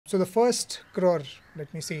So the first crore,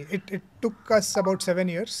 let me see, it took us about 7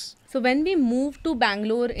 years. So when we moved to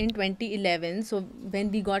Bangalore in 2011, so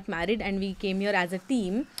when we got married and we came here as a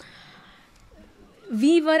team,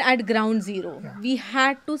 we were at ground zero. Yeah. We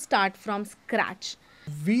had to start from scratch.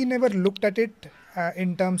 We never looked at it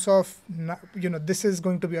in terms of, this is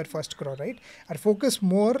going to be our first crore, right? Our focus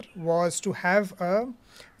more was to have a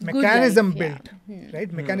mechanism life, built, yeah.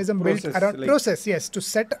 right? Mechanism Process, built around like- process, yes, to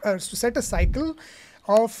set a cycle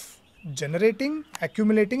of generating,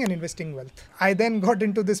 accumulating and investing wealth. I then got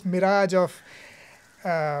into this mirage of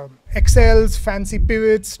Excels, fancy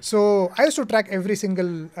pivots. So I used to track every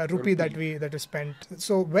single rupee that we spent.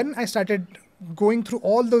 So when I started going through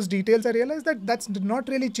all those details, I realized that that's not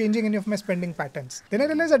really changing any of my spending patterns. Then I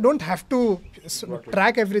realized I don't have to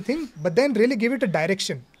track everything, but then really give it a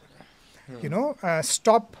direction.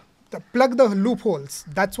 Plug the loopholes.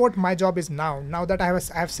 That's what my job is now. Now that I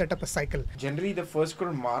have set up a cycle. Generally, the first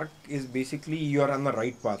crore mark is basically you are on the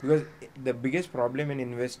right path, because the biggest problem in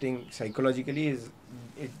investing psychologically is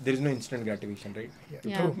there is no instant gratification, right? Yeah. To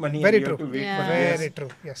Yeah. put money, Very you true. have to wait Yeah. for years, Very true.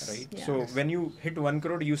 Yes. right? Yeah. So when you hit 1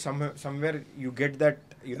 crore, you somewhere you get that,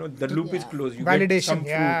 the loop is Yeah. closed. You Validation. get some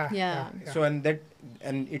fruit. Yeah. Yeah. So and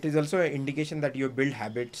it is also an indication that you build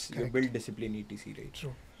habits, Correct. you build discipline, etc. Right?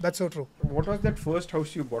 True. That's so true. What was that first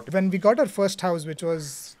house you bought? When we got our first house, which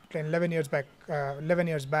was 11 years back, it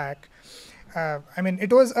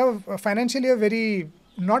was financially a very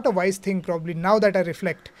not a wise thing probably now that I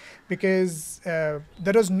reflect, because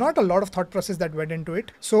there was not a lot of thought process that went into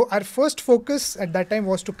it. So our first focus at that time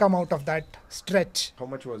was to come out of that stretch. How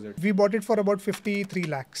much was it? We bought it for about 53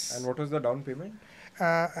 lakhs. And what was the down payment?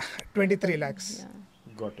 23 lakhs. Yeah.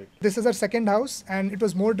 Got it. This is our second house, and it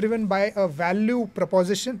was more driven by a value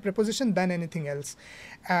proposition than anything else.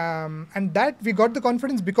 And that we got the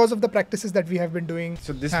confidence because of the practices that we have been doing.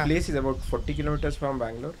 So this place is about 40 kilometers from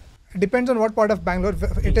Bangalore? Depends on what part of Bangalore.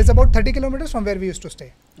 It is about 30 kilometers from where we used to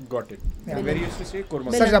stay. Got it. Yeah. And where you used to stay?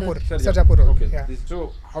 Kurma. Bellandur. Sarjapur Road. Okay. Yeah.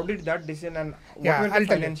 So how did that decision and what Yeah, were the I'll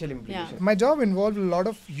tell you. financial implications? My job involved a lot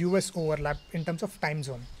of US overlap in terms of time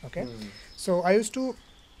zone. Okay. So I used to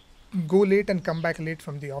go late and come back late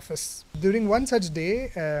from the office. During one such day,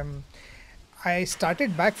 I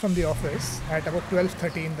started back from the office at about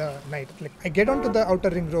 12:30 in the night. Like I get onto the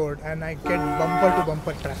outer ring road and I get bumper to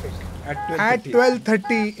bumper traffic at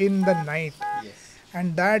 12:30 in the night. Yes.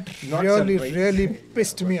 And that Not really surprised.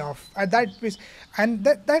 pissed me off. That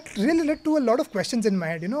really led to a lot of questions in my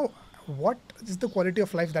head. What is the quality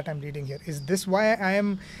of life that I'm leading here? Is this why I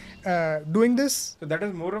am doing this? So that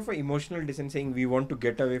is more of an emotional decision, saying we want to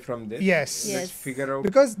get away from this. Yes. Yes. Let's figure out.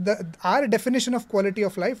 Because our definition of quality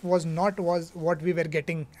of life was what we were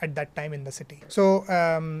getting at that time in the city. So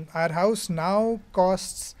our house now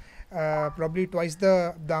costs probably twice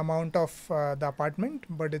the amount of the apartment,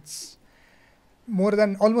 but it's more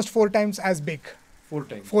than almost 4 times as big. 4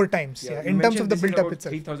 times. 4 times, yeah. You In terms of mentioned the this is built up about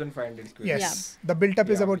itself. 3,500 square. Yes, the built up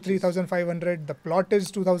is Yeah, about which is- 3,500. The plot is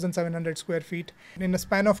 2,700 square feet. In a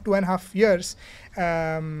span of 2.5 years,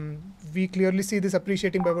 we clearly see this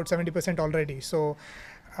appreciating by about 70% already. So,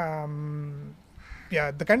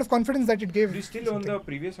 the kind of confidence that it gave. Do you still own the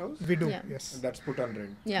previous house? We do, Yeah. yes. That's put on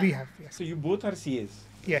rent. Yeah. We have, yes. So you both are CAs.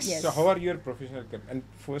 Yes. Yes. So how are your professional career? And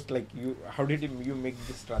first, how did you make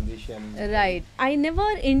this transition? Right. I never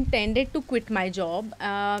intended to quit my job.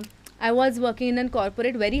 I was working in a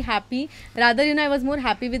corporate, very happy. Rather, I was more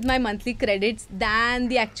happy with my monthly credits than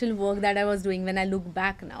the actual work that I was doing when I look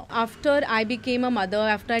back now. After I became a mother,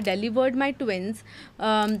 after I delivered my twins,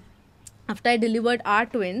 after I delivered our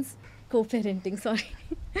twins, co-parenting, sorry.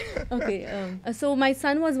 Okay. So my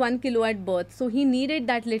son was 1 kilo at birth. So he needed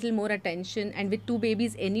that little more attention. And with 2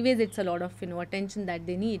 babies, anyways, it's a lot of, attention that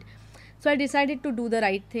they need. So I decided to do the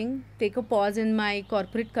right thing, take a pause in my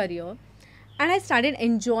corporate career. And I started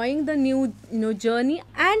enjoying the new, journey.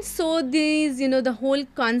 And so these, the whole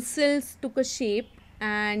consults took a shape.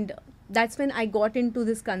 And that's when I got into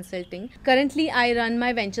this consulting. Currently, I run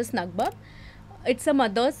my venture Snugbub. It's a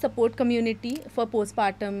mother's support community for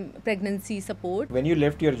postpartum pregnancy support. When you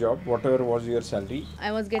left your job, whatever was your salary?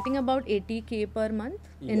 I was getting about 80K per month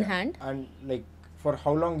in hand. And for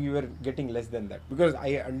how long you were getting less than that? Because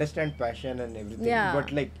I understand passion and everything, Yeah.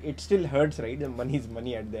 but it still hurts, right? The money is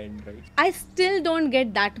money at the end, right? I still don't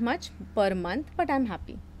get that much per month, but I'm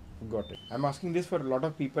happy. Got it. I'm asking this for a lot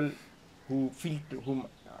of people who feel,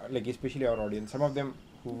 especially our audience, some of them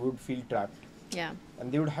who would feel trapped. Yeah.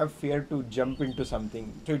 And they would have fear to jump into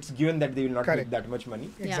something. So it's given that they will not Correct. make that much money.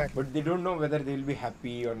 Exactly. But they don't know whether they will be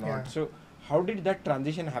happy or not. Yeah. So how did that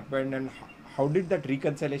transition happen, and how did that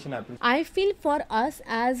reconciliation happen? I feel for us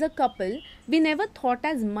as a couple, we never thought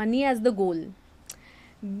as money as the goal.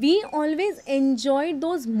 we always enjoyed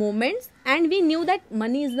those moments, and we knew that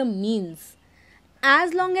money is the means.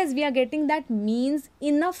 As long as we are getting that means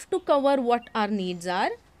enough to cover what our needs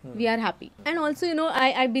are, we are happy. And also,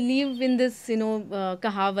 I believe in this,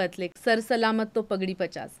 kahavat, like sar salamat to pagdi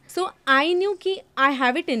pachas. So I knew ki I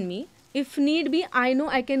have it in me. If need be, I know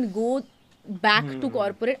I can go back to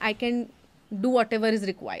corporate. I can do whatever is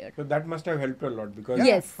required. So that must have helped a lot, because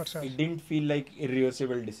Yes. For sure. it didn't feel like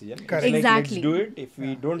irreversible decision. Correct. It's like, Exactly. let's do it. If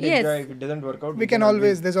we don't Yes. enjoy, if it doesn't work out, We can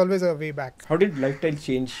always, there's always a way back. How did lifestyle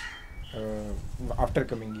change after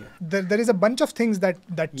coming here? There is a bunch of things that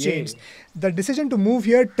Yeah. changed. The decision to move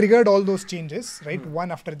here triggered all those changes, right?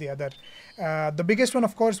 One after the other. The biggest one,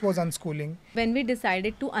 of course, was unschooling. When we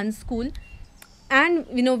decided to unschool, and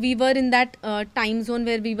we were in that time zone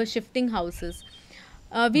where we were shifting houses.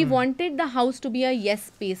 We wanted the house to be a yes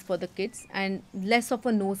space for the kids and less of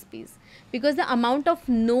a no space, because the amount of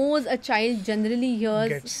no's a child generally hears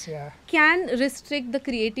Gets, yeah. can restrict the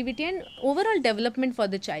creativity and overall development for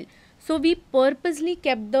the child. So we purposely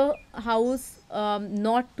kept the house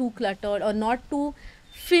not too cluttered or not too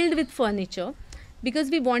filled with furniture,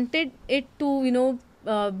 because we wanted it to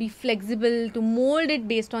be flexible, to mold it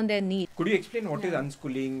based on their needs. Could you explain what is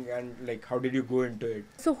unschooling and like how did you go into it?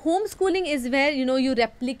 So homeschooling is where you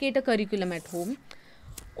replicate a curriculum at home.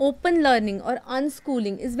 Open learning or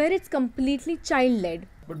unschooling is where it's completely child-led.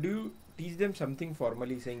 But do you teach them something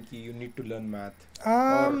formally, saying ki you need to learn math?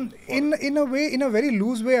 In a way, in a very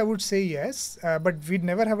loose way, I would say yes. But we'd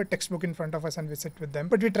never have a textbook in front of us and we sit with them.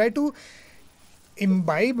 But we try to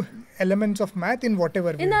imbibe elements of math in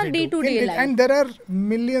whatever In our we day-to-day do. life. And there are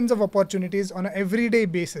millions of opportunities on an everyday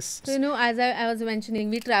basis. So, as I was mentioning,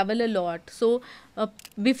 we travel a lot. So,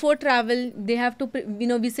 before travel, they have to,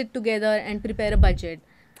 we sit together and prepare a budget.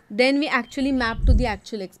 Then we actually map to the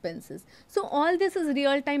actual expenses. So, all this is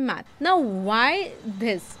real-time math. Now, why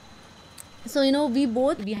this? So,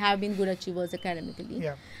 we have been good achievers academically.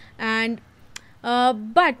 Yeah. And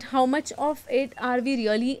but how much of it are we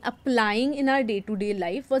really applying in our day-to-day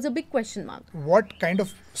life was a big question mark. What kind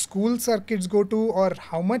of schools our kids go to or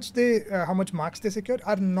how much marks they secure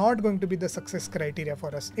are not going to be the success criteria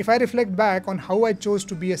for us. If I reflect back on how I chose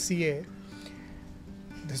to be a CA,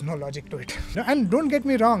 there's no logic to it. And don't get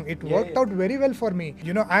me wrong, it worked out very well for me.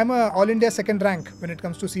 I'm a All India second rank when it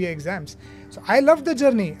comes to CA exams. So I love the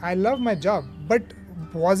journey. I love my job. But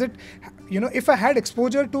was it, if I had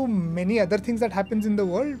exposure to many other things that happens in the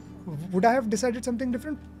world, would I have decided something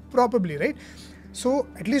different? Probably, right? So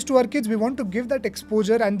at least to our kids, we want to give that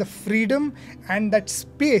exposure and the freedom and that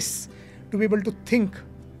space to be able to think,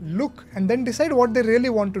 look, and then decide what they really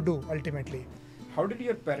want to do ultimately. How did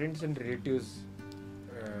your parents and relatives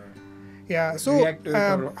react react to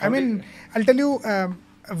it? I'll tell you,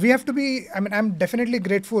 we have to be, I'm definitely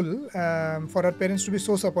grateful for our parents to be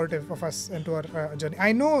so supportive of us and to our journey.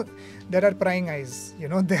 I know there are prying eyes,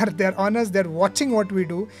 they're on us, they're watching what we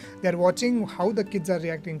do, they're watching how the kids are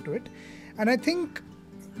reacting to it. And I think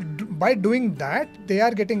by doing that, they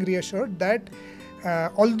are getting reassured that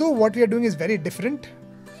although what we are doing is very different,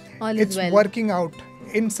 it's working out.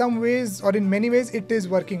 In some ways or in many ways, it is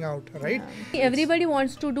working out, right? Yeah. Everybody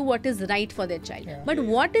wants to do what is right for their child. Yeah. But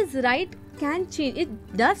what is right can change.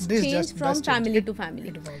 It does change from family to family.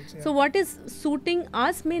 It evolves, yeah. So what is suiting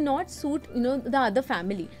us may not suit, the other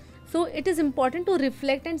family. So it is important to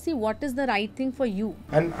reflect and see what is the right thing for you.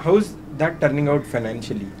 And how's that turning out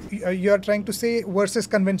financially? You are trying to say versus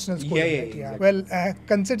conventional schooling. Yeah, right? exactly. Well,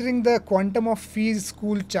 considering the quantum of fees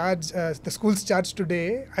the schools charge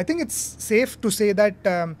today, I think it's safe to say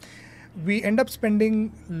that we end up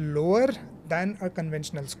spending lower than a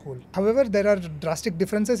conventional school. However, there are drastic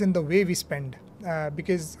differences in the way we spend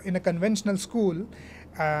because in a conventional school,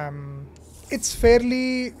 it's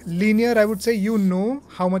fairly linear. I would say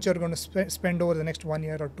how much you're going to spend over the next 1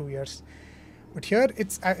 year or 2 years. But here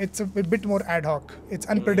it's a bit more ad hoc. It's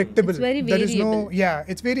unpredictable. It's very There variable. is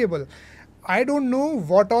it's variable. I don't know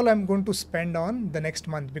what all I'm going to spend on the next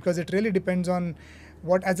month because it really depends on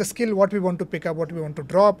what as a skill, what we want to pick up, what we want to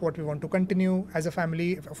drop, what we want to continue as a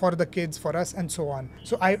family, for the kids, for us, and so on.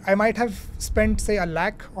 So I might have spent, say, 1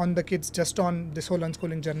 lakh on the kids just on this whole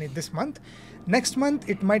unschooling journey this month. Next month,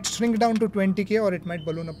 it might shrink down to 20K or it might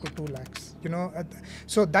balloon up to 2 lakhs.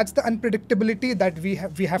 So that's the unpredictability that we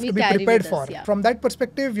have to be prepared for. Yeah. From that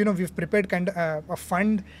perspective, we've prepared kind of a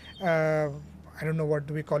fund. I don't know what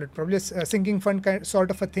do we call it, probably a sinking fund sort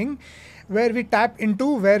of a thing, where we tap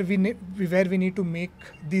into where we need to make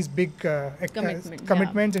these big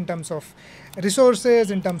commitments in terms of resources,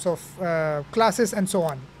 in terms of classes and so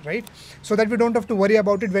on, right? So that we don't have to worry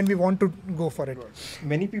about it when we want to go for it.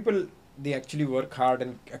 Many people they actually work hard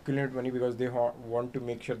and accumulate money because they want to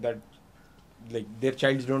make sure that like their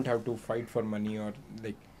childs don't have to fight for money or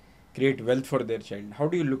like create wealth for their child. How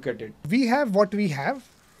do you look at it? We have what we have.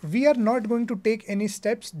 We are not going to take any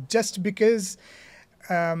steps just because,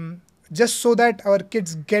 just so that our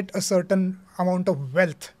kids get a certain amount of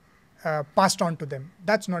wealth passed on to them.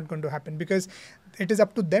 That's not going to happen because it is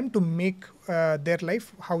up to them to make their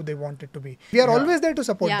life how they want it to be. We are always there to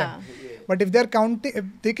support them. But if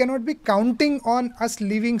they cannot be counting on us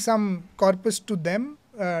leaving some corpus to them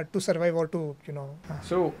to survive or to,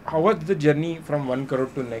 So how was the journey from 1 crore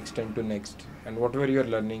to next and to next? And what were your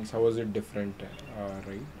learnings? How was it different?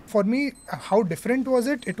 Right? For me, how different was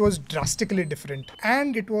it? It was drastically different.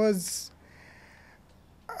 And it was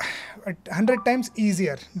 100 times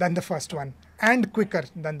easier than the first one and quicker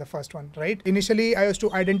than the first one, right? Initially, I used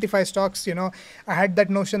to identify stocks, I had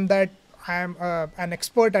that notion that I am an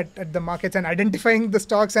expert at the markets and identifying the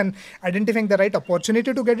stocks and identifying the right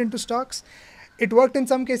opportunity to get into stocks. It worked in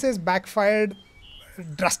some cases, backfired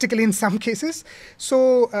drastically in some cases.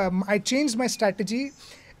 So I changed my strategy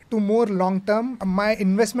to more long term. My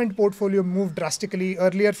investment portfolio moved drastically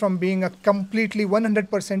earlier from being a completely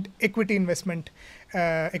 100% equity investment,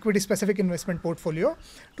 equity specific investment portfolio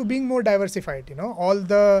to being more diversified. All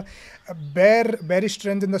the bearish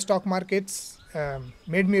trends in the stock markets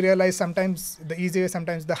made me realize, sometimes the easy way,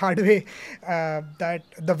 sometimes the hard way, that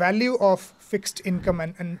the value of fixed income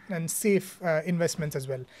and safe investments as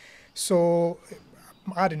well. So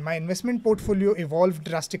my investment portfolio evolved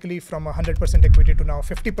drastically from 100% equity to now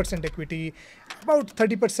 50% equity, about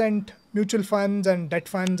 30% mutual funds and debt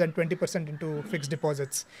funds, and 20% into fixed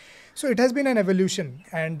deposits. So it has been an evolution.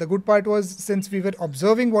 And the good part was, since we were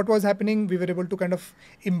observing what was happening, we were able to kind of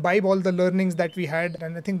imbibe all the learnings that we had.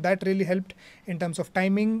 And I think that really helped in terms of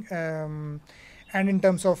timing and in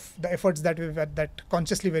terms of the efforts that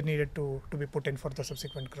consciously were needed to be put in for the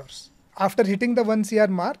subsequent crores. After hitting the 1 CR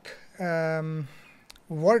mark,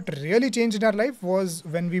 what really changed in our life was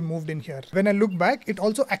when we moved in here. When I look back, it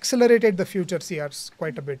also accelerated the future CRs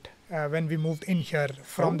quite a bit when we moved in here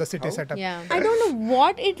from the city setup. Yeah, I don't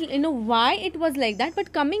know why it was like that,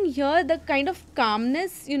 but coming here, the kind of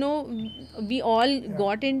calmness, we all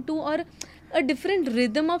got into, or a different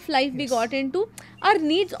rhythm of life we got into, our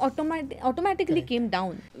needs automatically came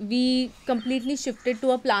down. We completely shifted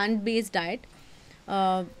to a plant-based diet.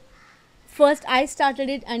 First I started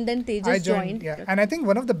it and then Tejas joined. Yeah. And I think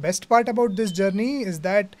one of the best part about this journey is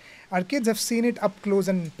that our kids have seen it up close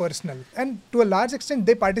and personal. And to a large extent,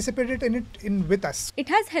 they participated in it with us. It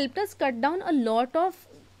has helped us cut down a lot of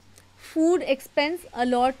food expense, a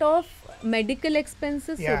lot of medical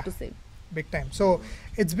expenses, so to say. Big time. So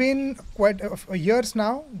it's been quite years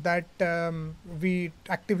now that we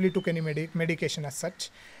actively took any medication as such.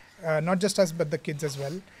 Not just us, but the kids as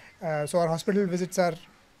well. So our hospital visits are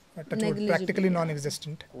practically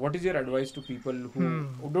non-existent. What is your advice to people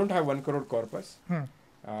who don't have 1 crore corpus?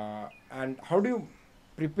 And how do you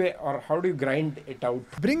prepare, or how do you grind it out?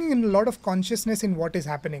 Bringing in a lot of consciousness in what is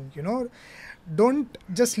happening. Don't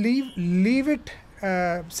just leave it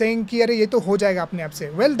saying कि अरे ये तो हो जाएगा अपने आप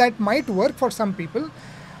से. Well, that might work for some people,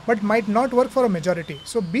 but might not work for a majority.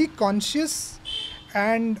 So be conscious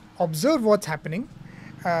and observe what's happening.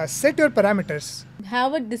 Set your parameters.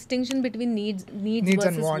 Have a distinction between needs versus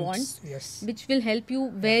and wants, which will help you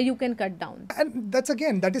where you can cut down. And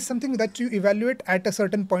that is something that you evaluate at a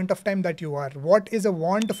certain point of time that you are. What is a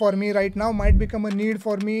want for me right now might become a need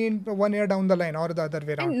for me in 1 year down the line, or the other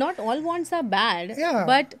way around. And not all wants are bad,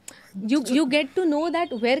 but you get to know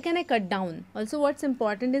that where can I cut down. Also, what's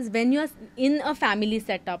important is when you are in a family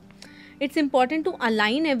setup, it's important to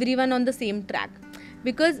align everyone on the same track,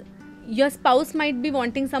 because your spouse might be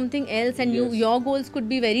wanting something else and your goals could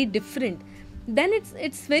be very different. Then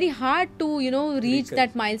it's very hard to reach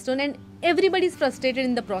that milestone, and everybody's frustrated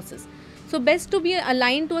in the process. So best to be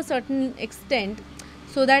aligned to a certain extent,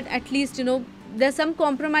 so that at least there's some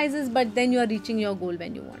compromises, but then you are reaching your goal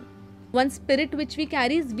when you want. One spirit which we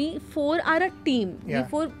carry is we four are a team. We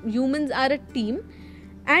four humans are a team,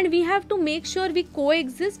 and we have to make sure we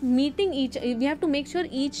coexist, we have to make sure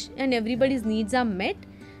each and everybody's needs are met.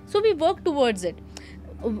 So we work towards it.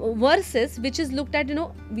 Versus, which is looked at,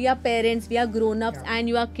 we are parents, we are grown-ups, and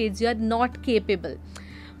you are kids, you are not capable.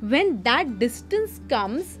 When that distance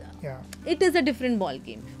comes, it is a different ball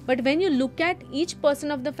game. But when you look at each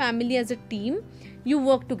person of the family as a team, you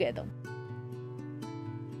work together.